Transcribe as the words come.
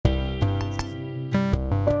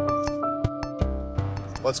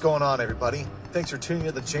What's going on, everybody? Thanks for tuning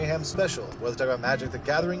in to the J-Ham Special, where we talk about Magic the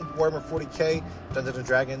Gathering, Warhammer 40k, Dungeons &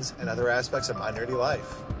 Dragons, and other aspects of my nerdy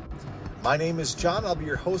life. My name is John. I'll be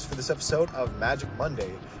your host for this episode of Magic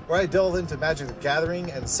Monday, where I delve into Magic the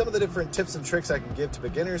Gathering and some of the different tips and tricks I can give to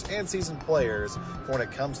beginners and seasoned players for when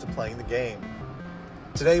it comes to playing the game.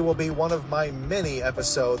 Today will be one of my many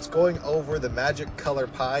episodes going over the Magic Color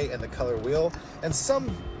Pie and the Color Wheel, and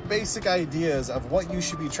some basic ideas of what you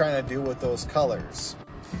should be trying to do with those colors.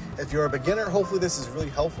 If you're a beginner, hopefully this is really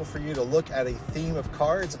helpful for you to look at a theme of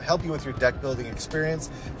cards and help you with your deck building experience.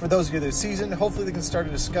 For those of you that are seasoned, hopefully they can start a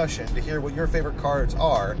discussion to hear what your favorite cards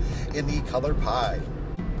are in the color pie.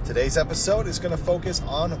 Today's episode is going to focus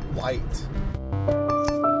on white.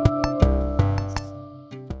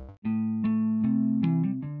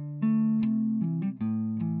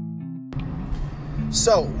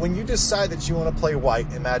 So, when you decide that you want to play white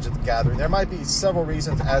in Magic the Gathering, there might be several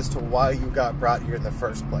reasons as to why you got brought here in the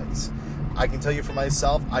first place. I can tell you for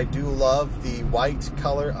myself, I do love the white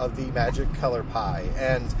color of the Magic Color Pie,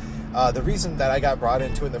 and the reason that I got brought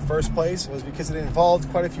into it in the first place was because it involved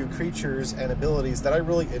quite a few creatures and abilities that I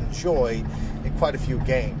really enjoy in quite a few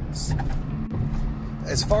games.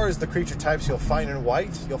 As far as the creature types you'll find in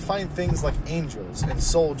white, you'll find things like angels and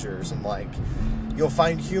soldiers and like. You'll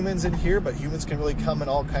find humans in here, but humans can really come in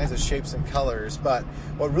all kinds of shapes and colors. But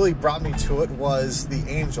what really brought me to it was the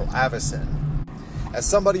angel Avacyn. As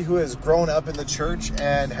somebody who has grown up in the church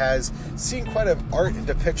and has seen quite a bit of art and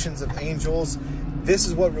depictions of angels, this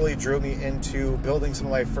is what really drew me into building some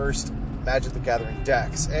of my first Magic the Gathering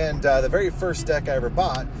decks. And the very first deck I ever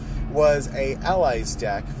bought was a Allies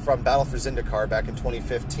deck from Battle for Zendikar back in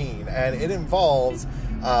 2015. And it involves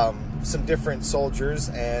some different soldiers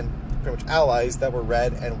and pretty much allies that were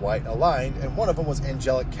red and white aligned, and one of them was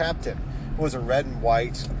Angelic Captain, who was a red and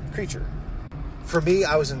white creature. For me,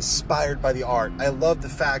 I was inspired by the art. I love the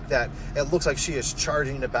fact that it looks like she is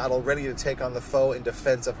charging into battle, ready to take on the foe in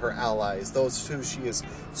defense of her allies, those who she is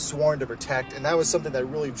sworn to protect, and that was something that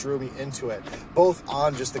really drew me into it, both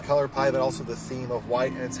on just the color pie, but also the theme of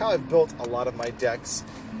white, and it's how I've built a lot of my decks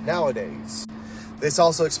nowadays. This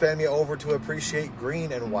also expanded me over to appreciate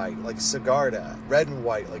green and white, like Sigarda, red and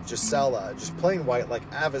white, like Gisela, just plain white, like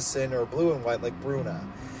Avacyn, or blue and white, like Bruna.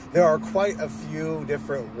 There are quite a few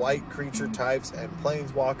different white creature types and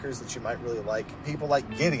planeswalkers that you might really like. People like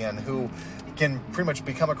Gideon, who can pretty much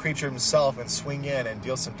become a creature himself and swing in and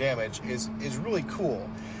deal some damage, is really cool.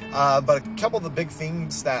 But a couple of the big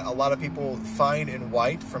things that a lot of people find in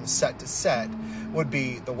white from set to set would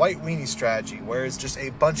be the white weenie strategy, where it's just a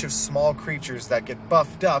bunch of small creatures that get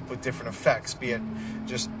buffed up with different effects, be it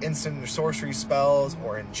just instant sorcery spells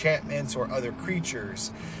or enchantments or other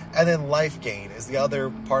creatures. And then life gain is the other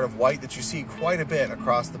part of white that you see quite a bit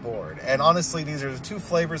across the board. And honestly, these are the two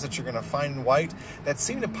flavors that you're going to find in white that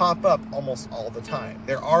seem to pop up almost all the time.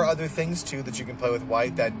 There are other things too that you can play with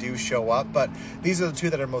white that do show up, but these are the two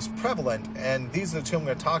that are most prevalent, and these are the two I'm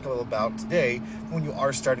going to talk a little about today when you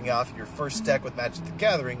are starting off your first deck with Magic the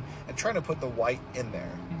Gathering and trying to put the white in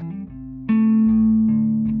there.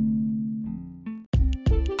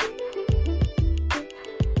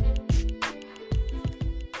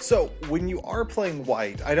 So, when you are playing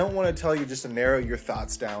white, I don't want to tell you just to narrow your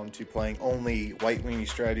thoughts down to playing only white weenie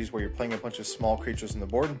strategies where you're playing a bunch of small creatures on the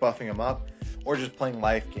board and buffing them up, or just playing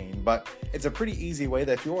life gain. But it's a pretty easy way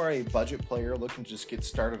that if you are a budget player looking to just get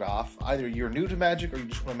started off, either you're new to Magic or you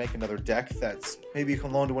just want to make another deck that's maybe you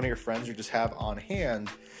can loan to one of your friends or just have on hand,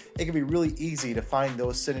 it can be really easy to find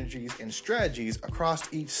those synergies and strategies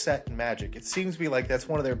across each set in Magic. It seems to be like that's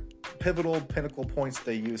one of their pivotal pinnacle points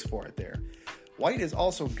they use for it there. White is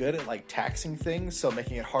also good at like taxing things, so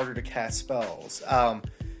making it harder to cast spells.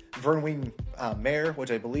 Vernwing Mare, which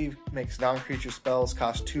I believe makes non-creature spells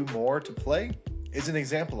cost 2 more to play, is an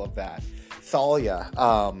example of that. Thalia,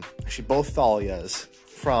 actually both Thalias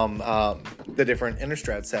from the different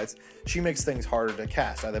Innistrad sets, she makes things harder to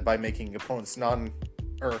cast, either by making opponents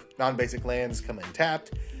non-basic lands come in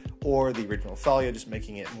tapped, or the original Thalia just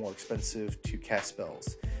making it more expensive to cast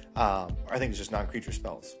spells. I think it's just non-creature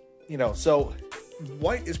spells. So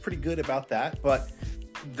white is pretty good about that, but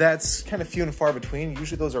that's kind of few and far between.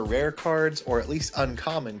 Usually those are rare cards, or at least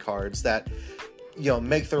uncommon cards that,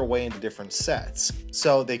 make their way into different sets.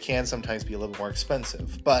 So they can sometimes be a little more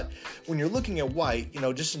expensive. But when you're looking at white,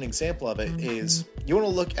 just an example of it is you want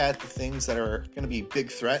to look at the things that are going to be big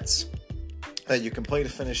threats that you can play to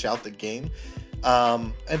finish out the game.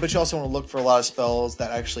 But you also want to look for a lot of spells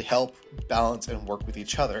that actually help balance and work with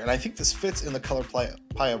each other. And I think this fits in the color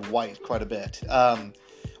pie of white quite a bit.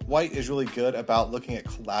 White is really good about looking at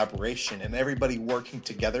collaboration and everybody working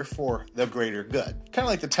together for the greater good. Kind of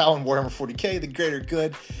like the Tau in Warhammer 40k, the greater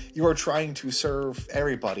good. You are trying to serve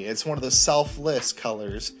everybody. It's one of the selfless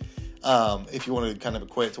colors. If you want to kind of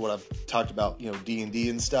equate it to what I've talked about, D&D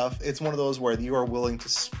and stuff, it's one of those where you are willing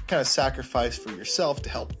to kind of sacrifice for yourself to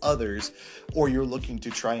help others, or you're looking to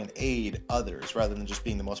try and aid others rather than just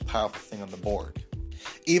being the most powerful thing on the board.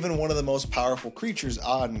 Even one of the most powerful creatures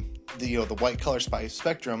on the white color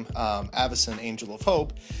spectrum, Avacyn, Angel of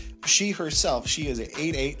Hope, she is a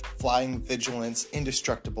 8/8 flying vigilance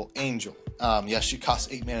indestructible angel. Yes, she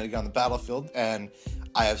costs 8 mana to get on the battlefield, and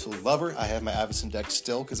I absolutely love her. I have my Avacyn deck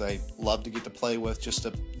still because I love to get to play with just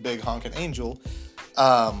a big honking angel.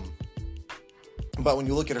 But when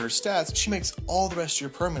you look at her stats, she makes all the rest of your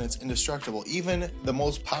permanents indestructible. Even one of the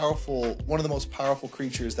most powerful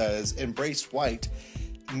creatures that has embraced white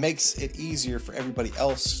makes it easier for everybody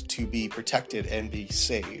else to be protected and be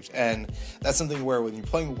saved. And that's something where when you're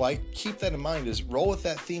playing white, keep that in mind, is roll with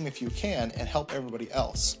that theme if you can and help everybody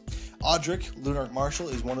else. Audric, Lunarch Marshal,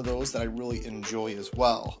 is one of those that I really enjoy as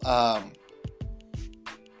well.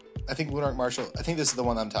 I think Lunarch Marshal, I think this is the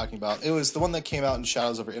one I'm talking about. It was the one that came out in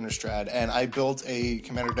Shadows over Innistrad, and I built a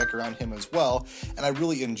commander deck around him as well, and I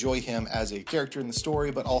really enjoy him as a character in the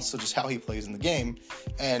story, but also just how he plays in the game.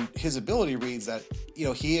 And his ability reads that,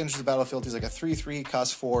 he enters the battlefield, he's like a 3/3,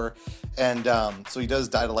 costs 4, and so he does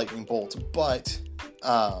die to Lightning Bolt, but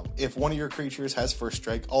if one of your creatures has First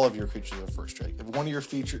Strike, all of your creatures have First Strike. If one of your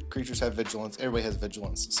creatures have Vigilance, everybody has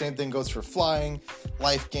Vigilance. Same thing goes for flying,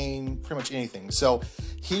 life gain, pretty much anything. So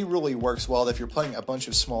he really works well if you're playing a bunch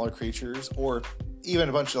of smaller creatures, or even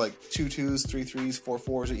a bunch of like 2/2s, 3/3s,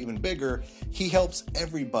 4/4s, or even bigger. He helps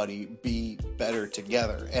everybody be better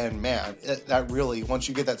together. And man, that really, once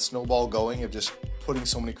you get that snowball going of just putting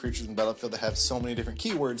so many creatures in the battlefield that have so many different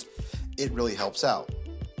keywords, it really helps out.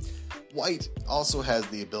 White also has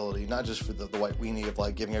the ability, not just for the white weenie of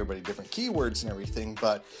like giving everybody different keywords and everything,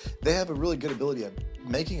 but they have a really good ability of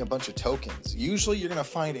making a bunch of tokens. Usually you're going to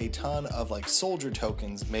find a ton of like soldier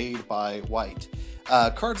tokens made by white.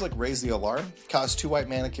 Cards like Raise the Alarm cost 2 white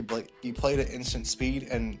mana, can be played at instant speed,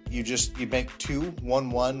 and you make 2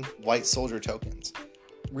 1/1 white soldier tokens.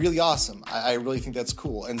 Really awesome. I really think that's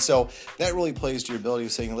cool. And so that really plays to your ability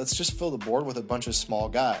of saying, let's just fill the board with a bunch of small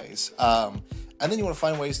guys. And then you want to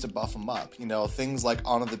find ways to buff them up. Things like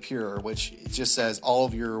Honor the Pure, which it just says all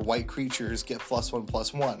of your white creatures get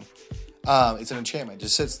 +1/+1. It's an enchantment. It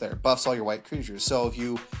just sits there, buffs all your white creatures. So if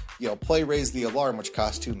you play Raise the Alarm, which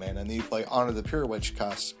costs 2 mana, and then you play Honor the Pure, which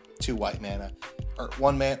costs 2 white mana, or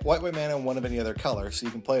white mana, and one of any other color, so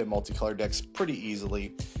you can play it in multicolored decks pretty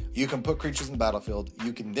easily. You can put creatures in the battlefield,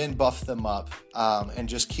 you can then buff them up, and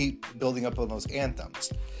just keep building up on those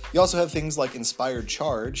anthems. You also have things like Inspired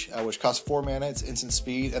Charge, which costs 4 mana, it's instant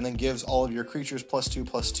speed, and then gives all of your creatures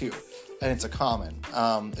 +2/+2, and it's a common.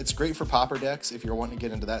 It's great for popper decks if you're wanting to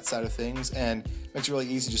get into that side of things, and makes it really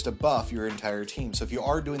easy just to buff your entire team. So if you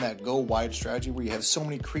are doing that go wide strategy where you have so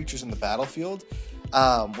many creatures in the battlefield,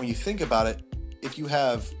 when you think about it, if you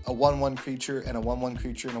have a 1/1 creature and a 1/1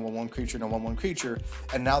 creature and a 1/1 creature and a 1/1 creature,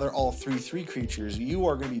 and now they're all 3/3 creatures, you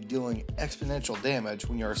are going to be dealing exponential damage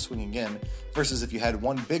when you are swinging in, versus if you had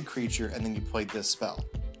one big creature and then you played this spell.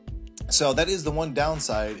 So that is the one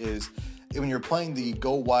downside, is when you're playing the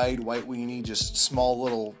go wide, white weenie, just small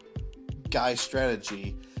little guy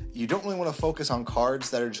strategy, you don't really want to focus on cards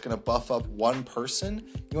that are just going to buff up one person.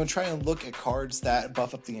 You want to try and look at cards that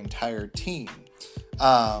buff up the entire team.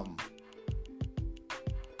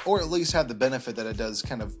 Or at least have the benefit that it does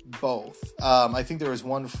kind of both. I think there was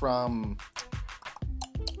one from,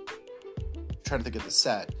 I'm trying to think of the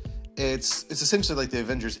set. It's essentially like the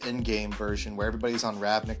Avengers Endgame version where everybody's on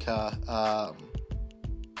Ravnica.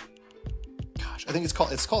 I think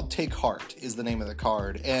it's called Take Heart is the name of the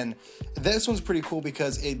card, and this one's pretty cool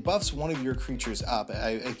because it buffs one of your creatures up.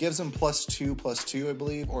 It gives them +2/+2, I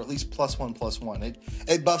believe, or at least +1/+1.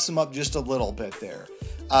 It buffs them up just a little bit there,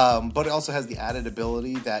 but it also has the added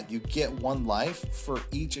ability that you get 1 life for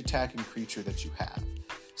each attacking creature that you have.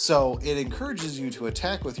 So it encourages you to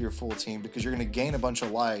attack with your full team because you're going to gain a bunch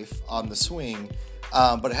of life on the swing.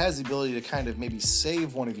 But it has the ability to kind of maybe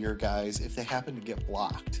save one of your guys if they happen to get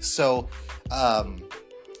blocked. So,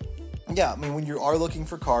 yeah, I mean, when you are looking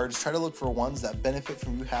for cards, try to look for ones that benefit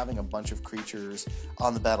from you having a bunch of creatures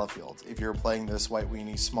on the battlefield if you're playing this white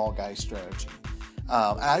weenie small guy strategy.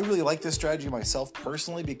 I really like this strategy myself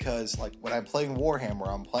personally because, like, when I'm playing Warhammer,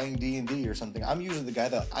 I'm playing D&D or something, I'm usually the guy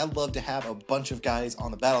that I love to have a bunch of guys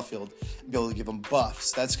on the battlefield and be able to give them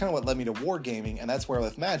buffs. That's kind of what led me to wargaming, and that's where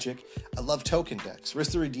with Magic, I love token decks.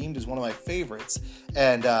 Risk the Redeemed is one of my favorites,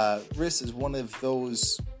 and Risk is one of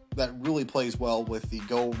those that really plays well with the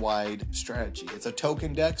go wide strategy. It's a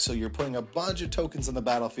token deck, so you're putting a bunch of tokens on the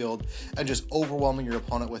battlefield and just overwhelming your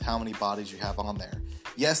opponent with how many bodies you have on there.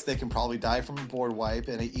 Yes, they can probably die from a board wipe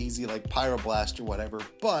and an easy like Pyroblast or whatever,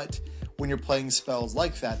 but when you're playing spells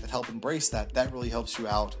like that help embrace that really helps you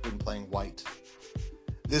out when playing white.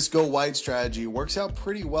 This go wide strategy works out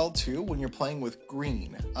pretty well too when you're playing with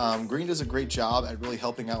green. Green does a great job at really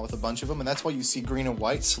helping out with a bunch of them, and that's why you see green and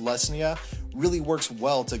white. Selesnya really works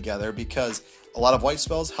well together because a lot of white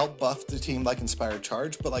spells help buff the team like Inspired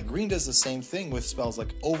Charge, but like green does the same thing with spells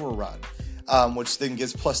like Overrun, which then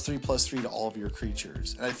gives +3/+3 to all of your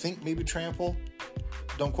creatures. And I think maybe Trample.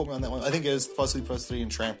 Don't quote me on that one. I think it is +3/+3 in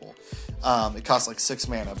Trample. It costs like 6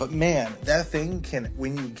 mana. But man, that thing can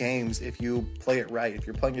win you games if you play it right. If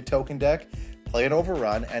you're playing a token deck, play an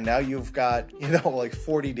Overrun, and now you've got, like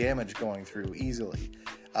 40 damage going through easily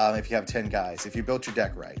if you have 10 guys, if you built your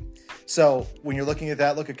deck right. So when you're looking at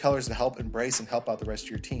that, look at colors that help embrace and help out the rest of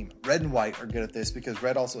your team. Red and white are good at this because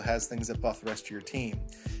red also has things that buff the rest of your team.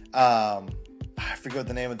 I forget what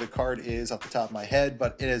the name of the card is off the top of my head,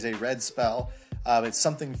 but it is a red spell. It's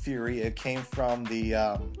something Fury. It came from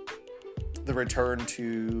the return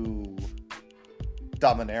to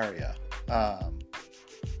Dominaria.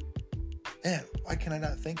 Man, why can I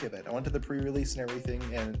not think of it? I went to the pre-release and everything,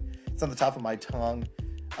 and it's on the top of my tongue.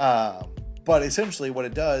 But essentially what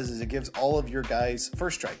it does is it gives all of your guys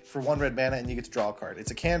first strike for 1 red mana, and you get to draw a card. It's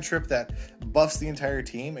a cantrip that buffs the entire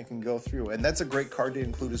team and can go through. And that's a great card to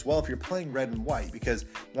include as well if you're playing red and white, because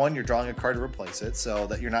 1, you're drawing a card to replace it so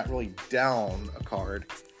that you're not really down a card.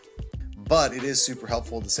 But it is super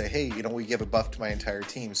helpful to say, hey, we give a buff to my entire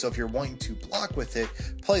team. So if you're wanting to block with it,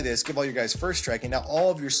 play this, give all your guys first strike, and now all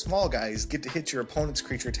of your small guys get to hit your opponent's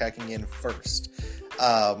creature attacking in first.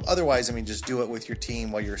 Otherwise, just do it with your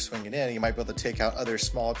team while you're swinging in. You might be able to take out other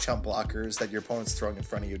small chump blockers that your opponent's throwing in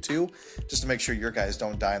front of you too, just to make sure your guys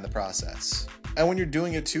don't die in the process. And when you're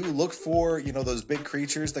doing it too, look for, those big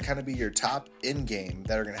creatures that kind of be your top in-game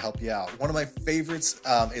that are going to help you out. One of my favorites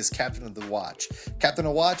is Captain of the Watch. Captain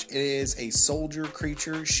of the Watch is a soldier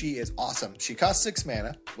creature. She is awesome. She costs 6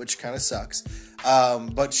 mana, which kind of sucks,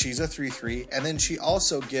 but she's a 3/3, and then she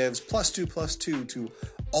also gives +2/+2 to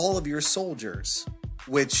all of your soldiers,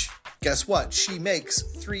 which, guess what? She makes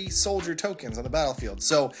 3 soldier tokens on the battlefield.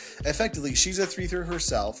 So effectively, she's a 3/3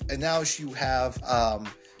 herself, and now you have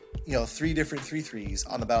 3 different 3/3s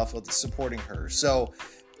on the battlefield supporting her. So,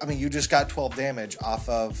 you just got 12 damage off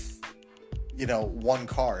of, 1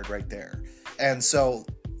 card right there. And so,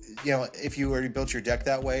 if you already built your deck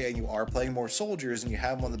that way and you are playing more soldiers and you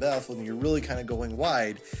have them on the battlefield and you're really kind of going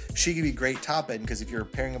wide, she can be great top end, because if you're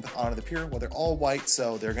pairing them onto the pier, well, they're all white,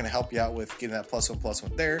 so they're going to help you out with getting that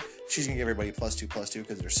 +1/+1 there. She's going to give everybody +2/+2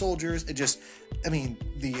 because they're soldiers. It just,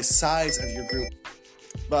 the size of your group.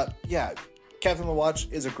 But yeah, Captain of the Watch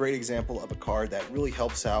is a great example of a card that really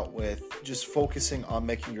helps out with just focusing on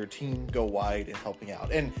making your team go wide and helping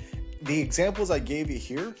out. And the examples I gave you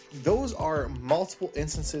here, those are multiple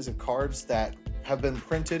instances of cards that have been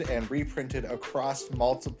printed and reprinted across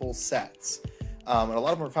multiple sets. And a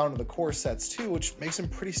lot of them are found in the core sets too, which makes them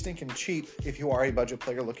pretty stinking cheap if you are a budget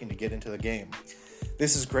player looking to get into the game.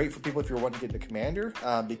 This is great for people if you're wanting to get into Commander,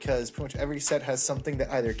 because pretty much every set has something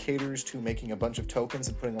that either caters to making a bunch of tokens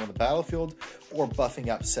and putting them on the battlefield, or buffing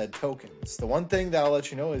up said tokens. The one thing that I'll let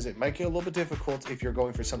you know is it might get a little bit difficult if you're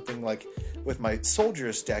going for something like with my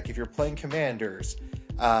Soldiers deck. If you're playing Commanders,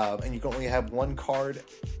 and you can only have 1 card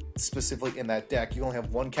specifically in that deck, you only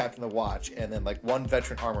have 1 Captain of the Watch and then like 1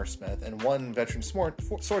 Veteran Armor Smith and 1 Veteran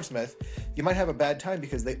Swordsmith, you might have a bad time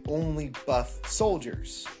because they only buff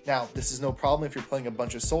soldiers. Now, this is no problem if you're playing a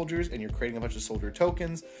bunch of soldiers and you're creating a bunch of soldier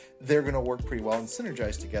tokens. They're going to work pretty well and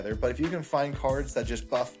synergize together. But if you can find cards that just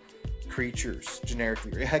buff creatures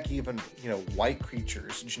generically, or heck, even white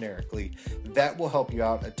creatures generically, that will help you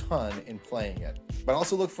out a ton in playing it. But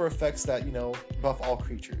also look for effects that buff all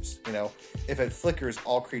creatures. If it flickers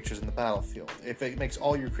all creatures in the battlefield, if it makes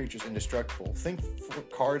all your creatures indestructible, think for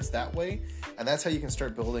cards that way, and that's how you can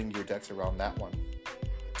start building your decks around that one.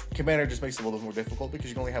 Commander just makes it a little bit more difficult because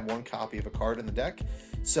you can only have 1 copy of a card in the deck.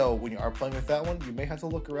 So when you are playing with that one, you may have to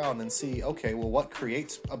look around and see, okay, well, what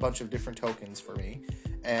creates a bunch of different tokens for me,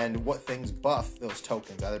 and what things buff those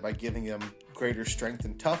tokens, either by giving them greater strength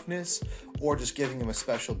and toughness, or just giving them a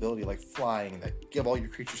special ability like flying, that give all your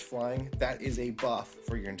creatures flying. That is a buff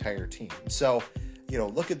for your entire team. So,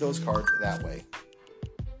 look at those cards that way.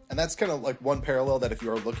 And that's kind of like one parallel that if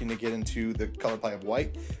you are looking to get into the color play of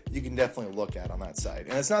white, you can definitely look at on that side.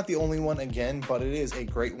 And it's not the only one, again, but it is a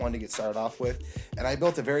great one to get started off with. And I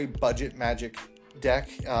built a very budget Magic deck.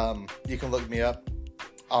 You can look me up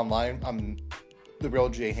online. I'm The Real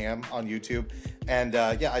J Ham on YouTube. And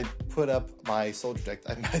yeah, I put up my soldier deck.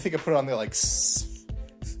 I think I put it on there like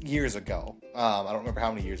years ago. I don't remember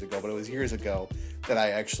how many years ago, but it was years ago that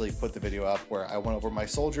I actually put the video up where I went over my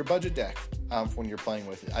soldier budget deck for when you're playing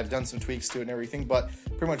with it. I've done some tweaks to it and everything, but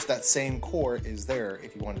pretty much that same core is there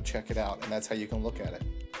if you want to check it out, and that's how you can look at it.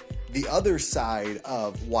 The other side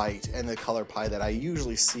of white and the color pie that I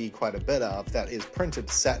usually see quite a bit of that is printed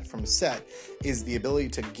set from set is the ability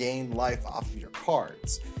to gain life off of your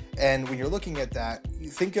cards. And when you're looking at that, you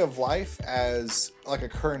think of life as like a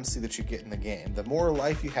currency that you get in the game. The more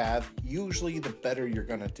life you have, usually the better you're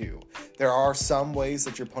going to do. There are some ways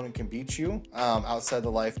that your opponent can beat you outside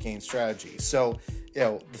the life gain strategy. So,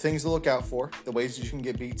 the things to look out for, the ways that you can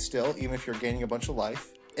get beat still, even if you're gaining a bunch of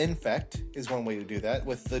life. Infect is one way to do that.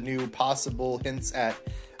 With the new possible hints at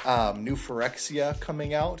new Phyrexia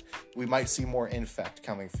coming out, we might see more Infect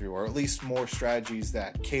coming through, or at least more strategies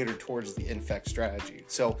that cater towards the Infect strategy.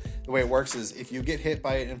 So the way it works is if you get hit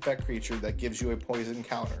by an Infect creature that gives you a poison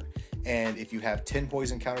counter, and if you have 10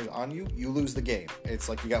 poison counters on you, you lose the game. It's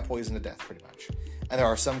like you got poisoned to death pretty much. And there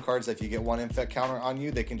are some cards that if you get one Infect counter on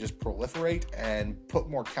you, they can just proliferate and put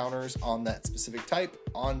more counters on that specific type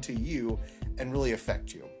onto you and really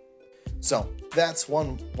affect you. So that's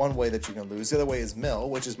one way that you can lose. The other way is mill,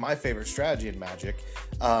 which is my favorite strategy in Magic.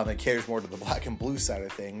 It caters more to the black and blue side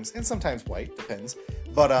of things, and sometimes white, depends.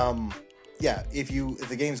 But yeah, if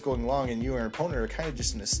the game's going long and you and your opponent are kind of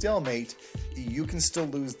just in a stalemate, you can still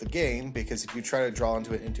lose the game, because if you try to draw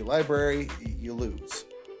into it into library, you lose.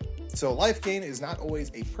 So life gain is not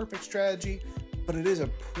always a perfect strategy, but it is a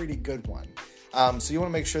pretty good one. So you want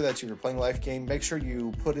to make sure that if you're playing life gain, make sure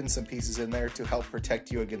you put in some pieces in there to help protect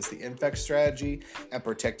you against the Infect strategy and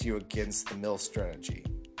protect you against the mill strategy.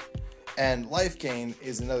 And life gain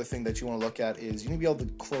is another thing that you want to look at, is you need to be able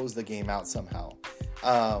to close the game out somehow.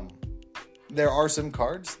 There are some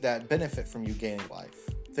cards that benefit from you gaining life.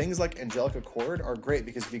 Things like Angelic Accord are great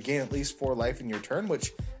because if you gain at least 4 life in your turn,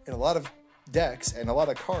 which in a lot of decks and a lot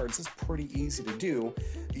of cards is pretty easy to do,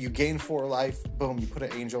 you gain 4 life, boom, you put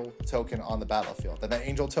an angel token on the battlefield. And that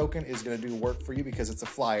angel token is going to do work for you because it's a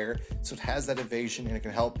flyer, so it has that evasion and it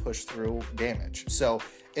can help push through damage. So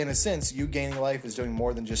in a sense, you gaining life is doing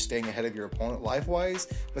more than just staying ahead of your opponent life-wise,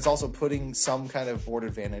 but it's also putting some kind of board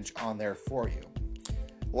advantage on there for you.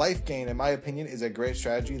 Life gain, in my opinion, is a great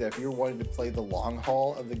strategy that if you're wanting to play the long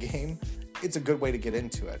haul of the game, it's a good way to get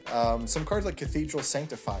into it. Some cards like Cathedral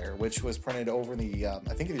Sanctifier, which was printed over in the, I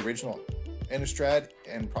think in the original Innistrad,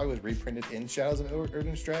 and probably was reprinted in Shadows of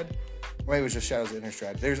Innistrad, or maybe it was just Shadows of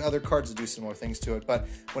Innistrad. There's other cards that do similar things to it, but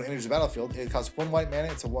when it enters the battlefield, it costs 1 white mana,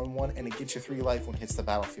 it's a 1/1, and it gets you 3 life when it hits the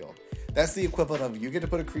battlefield. That's the equivalent of you get to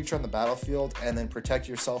put a creature on the battlefield and then protect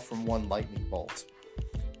yourself from 1 lightning bolt.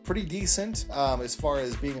 Pretty decent as far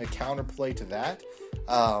as being a counterplay to that,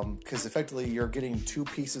 because effectively you're getting 2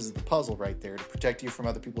 pieces of the puzzle right there to protect you from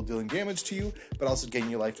other people dealing damage to you, but also gaining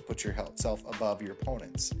your life to put yourself above your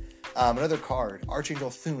opponents. Another card, Archangel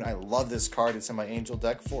Thune. I love this card. It's in my angel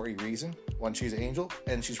deck for a reason. One, she's an angel,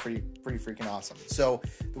 and she's pretty freaking awesome. So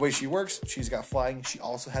the way she works, she's got flying. She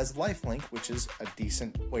also has lifelink, which is a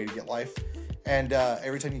decent way to get life. And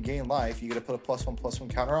every time you gain life, you get to put a +1/+1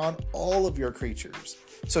 counter on all of your creatures.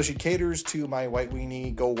 So she caters to my White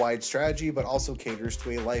Weenie go wide strategy, but also caters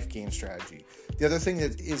to a life gain strategy. The other thing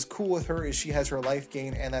that is cool with her is she has her life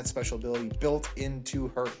gain and that special ability built into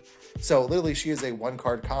her. So literally she is a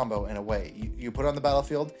 1-card combo in a way. You put her on the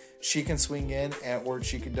battlefield, she can swing in, or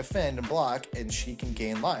she can defend and block, and she can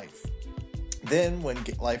gain life. Then when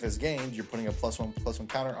life is gained, you're putting a +1/+1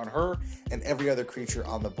 counter on her and every other creature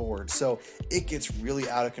on the board. So it gets really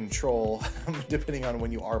out of control depending on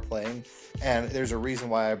when you are playing. And there's a reason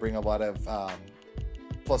why I bring a lot of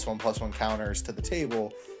 +1/+1 counters to the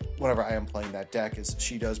table whenever I am playing that deck, is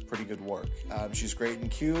she does pretty good work. She's great in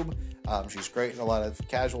Cube. She's great in a lot of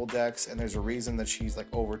casual decks, and there's a reason that she's like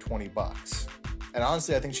over $20. And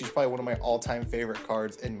honestly, I think she's probably one of my all-time favorite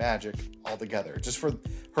cards in Magic altogether. Just for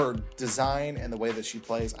her design and the way that she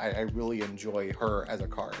plays, I really enjoy her as a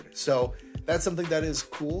card. So that's something that is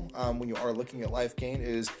cool when you are looking at life gain,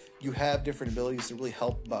 is you have different abilities to really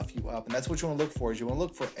help buff you up. And that's what you want to look for, is you want to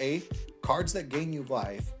look for A, cards that gain you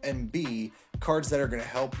life, and B, cards that are going to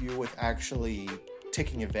help you with actually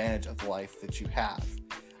taking advantage of the life that you have.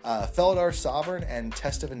 Felidar Sovereign and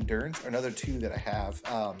Test of Endurance are another 2 that I have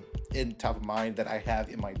in top of mind that I have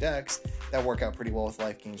in my decks that work out pretty well with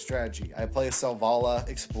life gain strategy. I play a Selvala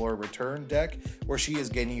Explorer Return deck where she is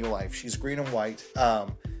gaining you life. She's green and white.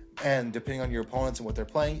 And depending on your opponents and what they're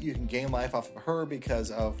playing, you can gain life off of her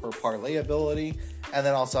because of her parlay ability. And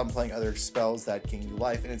then also I'm playing other spells that gain you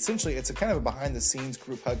life. And essentially, it's a kind of a behind-the-scenes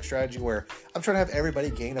group hug strategy where I'm trying to have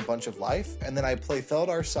everybody gain a bunch of life. And then I play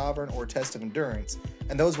Felidar Sovereign or Test of Endurance.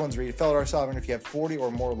 And those ones read Felidar Sovereign, if you have 40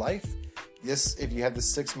 or more life, if you have the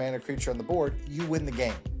 6 mana creature on the board, you win the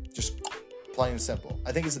game. Just plain and simple.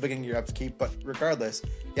 I think it's the beginning you're up to keep, but regardless,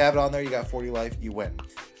 you have it on there, you got 40 life, you win.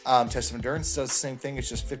 Test of Endurance does the same thing. It's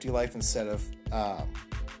just 50 life instead of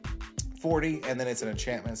 40, and then it's an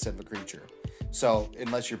enchantment instead of a creature. So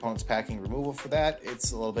unless your opponent's packing removal for that,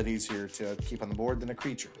 it's a little bit easier to keep on the board than a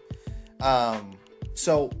creature.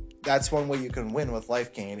 So that's one way you can win with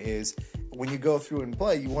life gain is when you go through and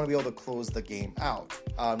play, you want to be able to close the game out.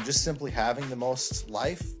 Just simply having the most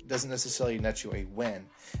life doesn't necessarily net you a win.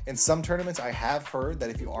 In some tournaments, I have heard that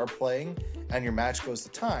if you are playing and your match goes to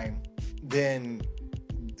time, then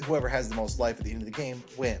whoever has the most life at the end of the game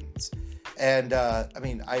wins. And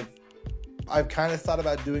I've kind of thought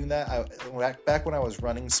about doing that. Back when I was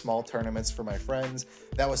running small tournaments for my friends,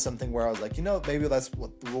 that was something where I was like, maybe that's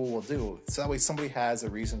what the rule will do. So that way somebody has a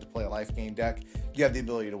reason to play a life gain deck. You have the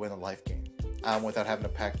ability to win a life gain without having to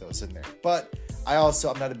pack those in there. But I'm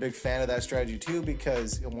not a big fan of that strategy too,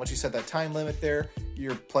 because once you set that time limit there,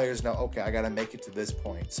 your players know, okay, I got to make it to this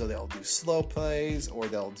point. So they'll do slow plays or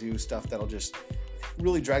they'll do stuff that'll just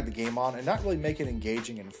really drag the game on and not really make it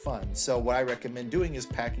engaging and fun. So what I recommend doing is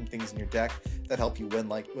packing things in your deck that help you win,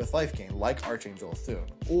 like with life gain, like Archangel Thune,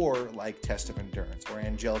 or like Test of Endurance, or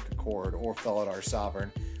Angelic Accord, or Felidar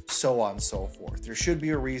Sovereign, so on and so forth. There should be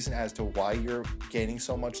a reason as to why you're gaining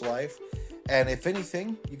so much life. And if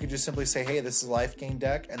anything, you could just simply say, hey, this is a life gain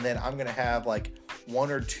deck, and then I'm going to have like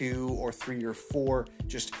 1 or 2 or 3 or 4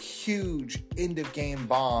 just huge end-of-game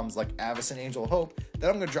bombs like Avacyn Angel Hope that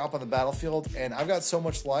I'm going to drop on the battlefield, and I've got so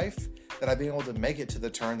much life that I've been able to make it to the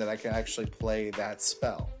turn that I can actually play that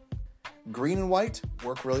spell. Green and white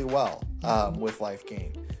work really well with life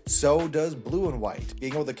gain. So does blue and white.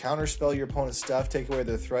 Being able to counterspell your opponent's stuff, take away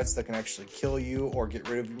their threats that can actually kill you, or get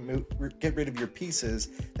rid of your pieces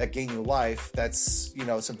that gain you life. That's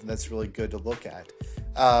something that's really good to look at.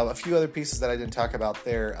 A few other pieces that I didn't talk about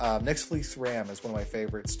there. Nyxfleece Ram is one of my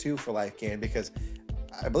favorites too for life gain because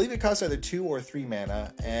I believe it costs either 2 or 3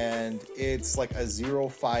 mana, and it's like a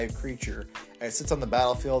 0/5 creature, and it sits on the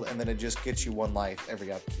battlefield, and then it just gets you 1 life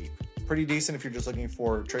every upkeep. Pretty decent if you're just looking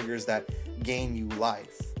for triggers that gain you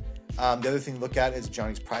life. The other thing to look at is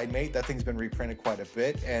Johnny's Pridemate. That thing's been reprinted quite a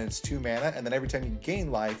bit, and it's 2 mana, and then every time you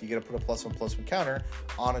gain life, you get to put a +1/+1 counter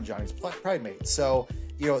on a Johnny's Pridemate. So,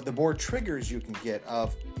 the more triggers you can get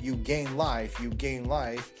of you gain life,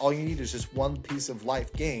 all you need is just 1 piece of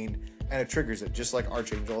life gained, and it triggers it, just like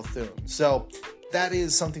Archangel Thune. So that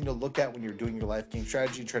is something to look at when you're doing your life gain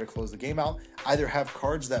strategy, try to close the game out. Either have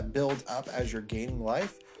cards that build up as you're gaining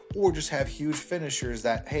life, or just have huge finishers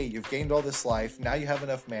that, hey, you've gained all this life, now you have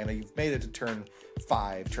enough mana, you've made it to turn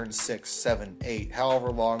 5, turn 6, 7, 8,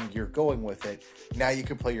 however long you're going with it. Now you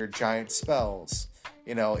can play your giant spells.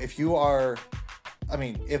 If you are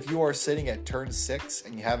sitting at turn 6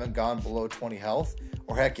 and you haven't gone below 20 health,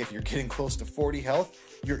 or heck, if you're getting close to 40 health,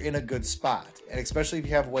 you're in a good spot. And especially if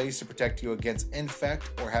you have ways to protect you against Infect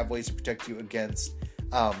or have ways to protect you against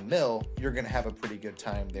Mill, you're going to have a pretty good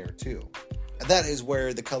time there too. And that is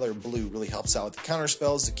where the color blue really helps out with the counter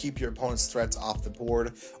spells to keep your opponent's threats off the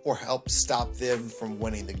board or help stop them from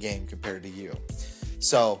winning the game compared to you.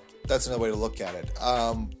 So that's another way to look at it.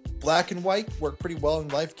 Black and white work pretty well in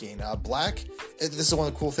life gain. Black, this is one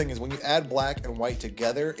of the cool things, is when you add black and white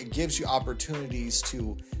together, it gives you opportunities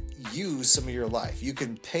to use some of your life. You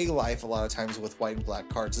can pay life a lot of times with white and black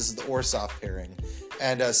cards. This is the Orzhov pairing.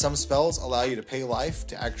 And some spells allow you to pay life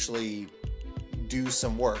to actually do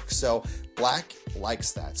some work. So black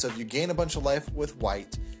likes that. So if you gain a bunch of life with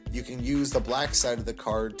white, you can use the black side of the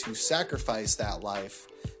card to sacrifice that life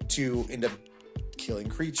to end up killing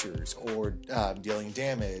creatures or dealing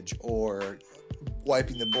damage or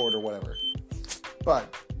wiping the board or whatever.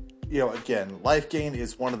 But again, life gain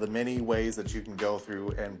is one of the many ways that you can go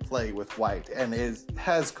through and play with white, and it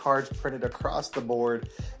has cards printed across the board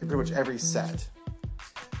in pretty much every set.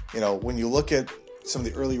 When you look at some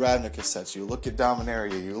of the early Ravnica sets, you look at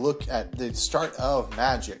Dominaria, you look at the start of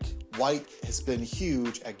Magic, white has been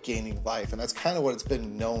huge at gaining life, and that's kind of what it's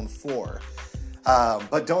been known for.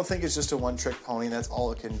 But don't think it's just a one-trick pony, that's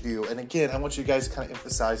all it can do. And again, I want you guys to kind of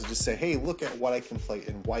emphasize and just say, hey, look at what I can play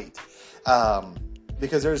in white.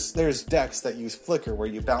 Because there's decks that use flicker where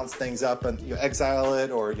you bounce things up and you exile it,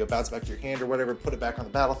 or you bounce back to your hand or whatever, put it back on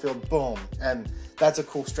the battlefield, boom. And that's a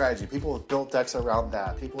cool strategy. People have built decks around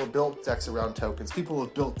that. People have built decks around tokens. People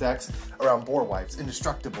have built decks around board wipes,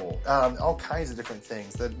 indestructible, all kinds of different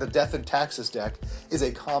things. The Death and Taxes deck is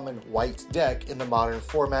a common white deck in the Modern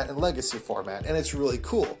format and Legacy format, and it's really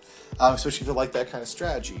cool, especially if you like that kind of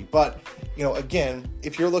strategy. But, again,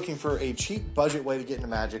 if you're looking for a cheap budget way to get into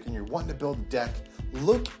Magic and you're wanting to build a deck,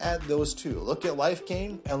 look at those two. Look at life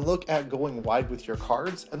gain and look at going wide with your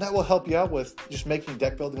cards, and that will help you out with just making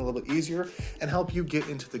deck building a little bit easier and help you get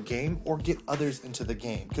into the game or get others into the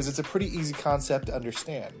game, because it's a pretty easy concept to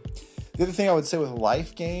understand. The other thing I would say with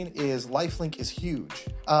life gain is lifelink is huge.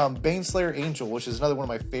 Baneslayer Angel, which is another one of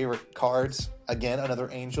my favorite cards, again, another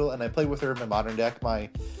angel, and I played with her in my modern deck, my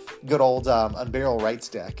good old Unburial Rights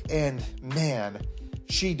deck, and man,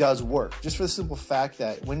 she does work, just for the simple fact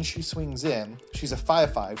that when she swings in, she's a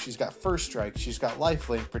 5/5, she's got first strike, she's got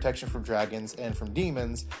lifelink, protection from dragons and from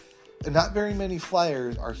demons, and not very many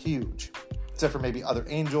flyers are huge, except for maybe other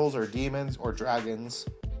angels or demons or dragons.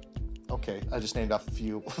 Okay, I just named off a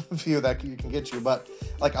few that you can get you, but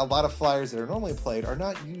like a lot of flyers that are normally played are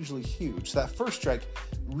not usually huge. So that first strike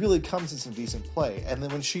really comes in some decent play, and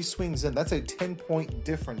then when she swings in, that's a 10-point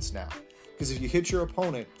difference now, because if you hit your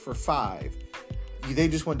opponent for 5, they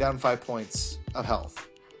just went down 5 points of health.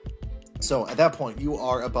 So at that point, you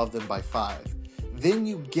are above them by 5. Then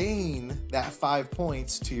you gain that 5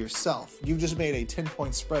 points to yourself. You've just made a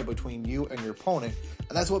 10-point spread between you and your opponent,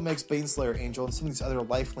 and that's what makes Baneslayer Angel and some of these other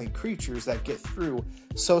lifelink creatures that get through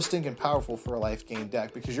so stinking powerful for a life gain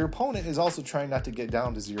deck, because your opponent is also trying not to get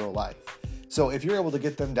down to 0 life. So if you're able to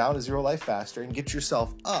get them down to 0 life faster and get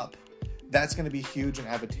yourself up, that's going to be huge and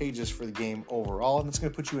advantageous for the game overall, and it's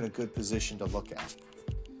going to put you in a good position to look at.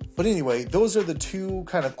 But anyway, those are the two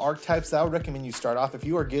kind of archetypes that I would recommend you start off. If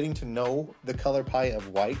you are getting to know the color pie of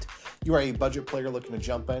white, you are a budget player looking to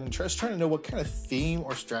jump in and just trying to know what kind of theme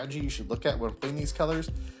or strategy you should look at when playing these colors,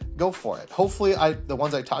 go for it. Hopefully, the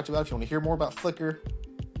ones I talked about, if you want to hear more about Flicker,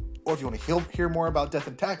 or if you want to hear more about Death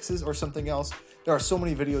and Taxes or something else, there are so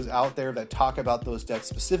many videos out there that talk about those decks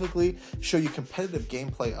specifically, show you competitive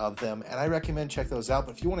gameplay of them, and I recommend check those out.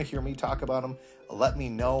 But if you want to hear me talk about them, let me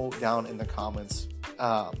know down in the comments,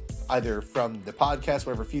 either from the podcast,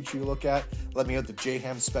 whatever feature you look at. Let me know at the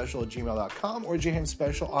jhamspecial@gmail.com or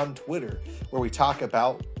jhamspecial on Twitter, where we talk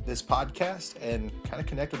about this podcast and kind of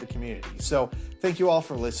connect with the community. So thank you all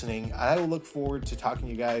for listening. I will look forward to talking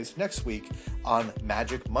to you guys next week on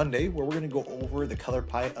Magic Monday, where we're going to go over the color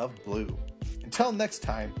pie of blue. Until next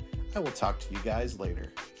time, I will talk to you guys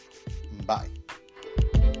later. Bye.